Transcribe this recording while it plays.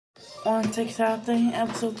on TikTok thing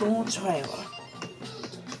episode doing trailer.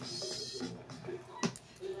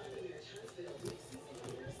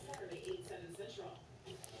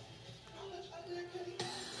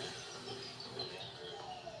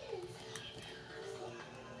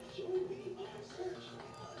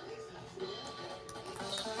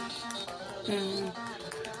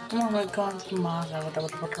 I'm gonna go into Mars. I'm gonna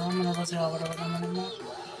go see how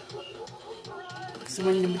so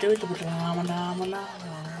when you do it,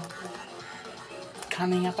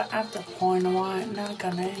 coming up at the point of why not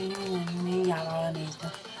gonna need our needs.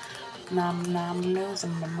 Nam knows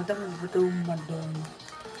and doom.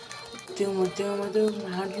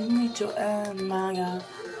 How do you meet your my god?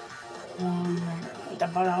 The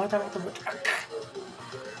ball out of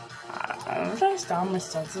the start my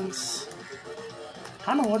sentence.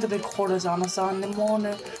 I don't know what the big quarters on a Sunday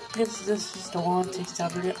morning. Because this is the one takes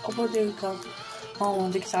Saturday. Oh, there you come. Oh,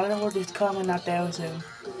 the Saturday what is coming out there soon.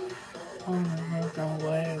 Oh, no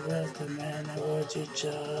way with the man. I would you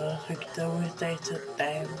just pick the way they took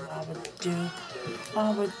them. I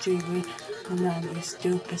would do. Now you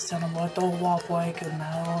stupid son of what don't walk away. Good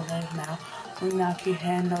now. We knock your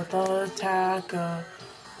hand out the attacker.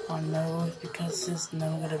 I know it's because there's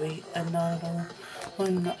never gonna be another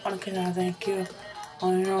one. Okay, I thank you. I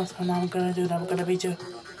know what I'm gonna do. I'm gonna beat you.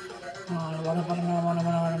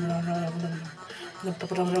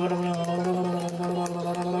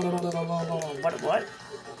 What?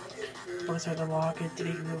 What's the walk? Did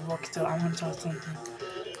he walk still? I'm gonna try something.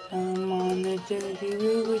 Did you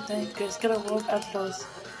really think it's gonna work at last?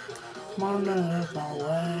 Mom, there's no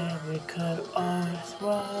way we could always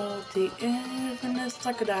roll the infinite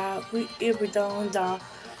suck it out. If we don't die,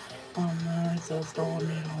 just don't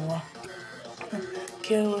need more.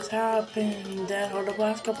 Kill what's happening that for the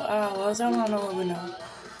past couple hours. I don't know what we know.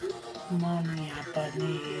 Mommy, I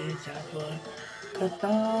need that boy. But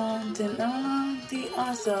on the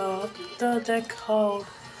answer, the deck hold.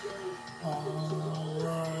 Oh,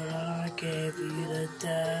 Lord, I gave you the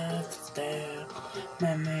death stare.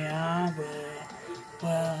 Maybe I will.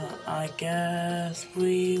 Well, I guess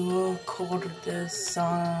we will record this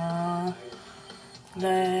Sunday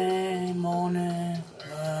morning.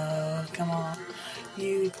 Well, come on.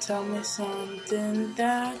 You tell me something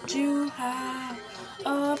that you have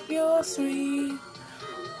up your sleeve.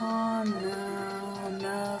 Oh no,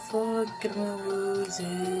 never gonna lose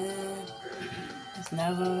it. It's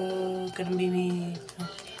never gonna be me.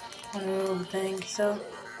 I don't think so.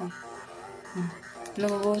 No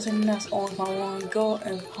wasn't that's all my one goal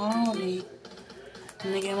and party.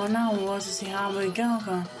 And the game right now was to see how we go.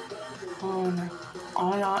 Oh no.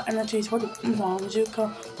 All our energies, what wrong with you?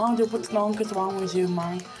 Come on, do what's wrong is wrong with you,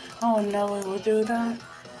 man. I would never would do that.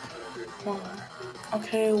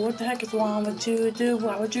 Okay, what the heck is wrong with you, dude?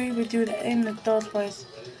 Why would you even do that in the first place?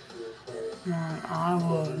 I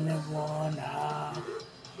wouldn't want to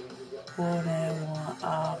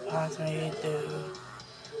possibly do.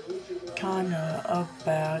 Kinda a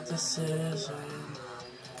bad decision.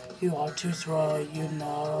 You are too slow, you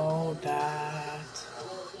know that.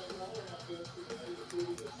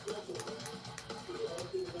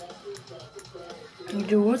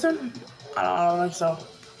 You wasn't? I don't think so.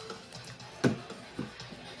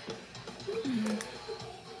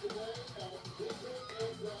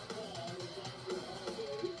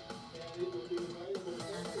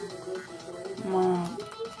 Mom,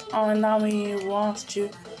 oh, now he wants you.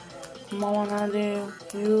 Mom, I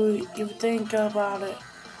do. You think about it.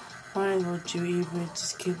 Why would you even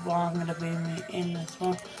just keep wanting to be me in this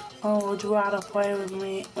one? Oh, would you rather play with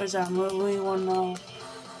me? Which I really want to know.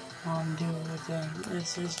 Do everything.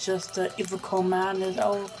 This is just the evil commanders.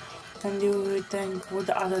 Oh, and do everything with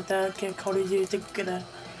the other that get Cody do together.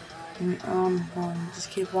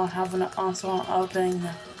 Just keep on having an answer on all things.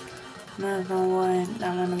 There's no way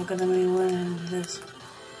I'm gonna be winning this.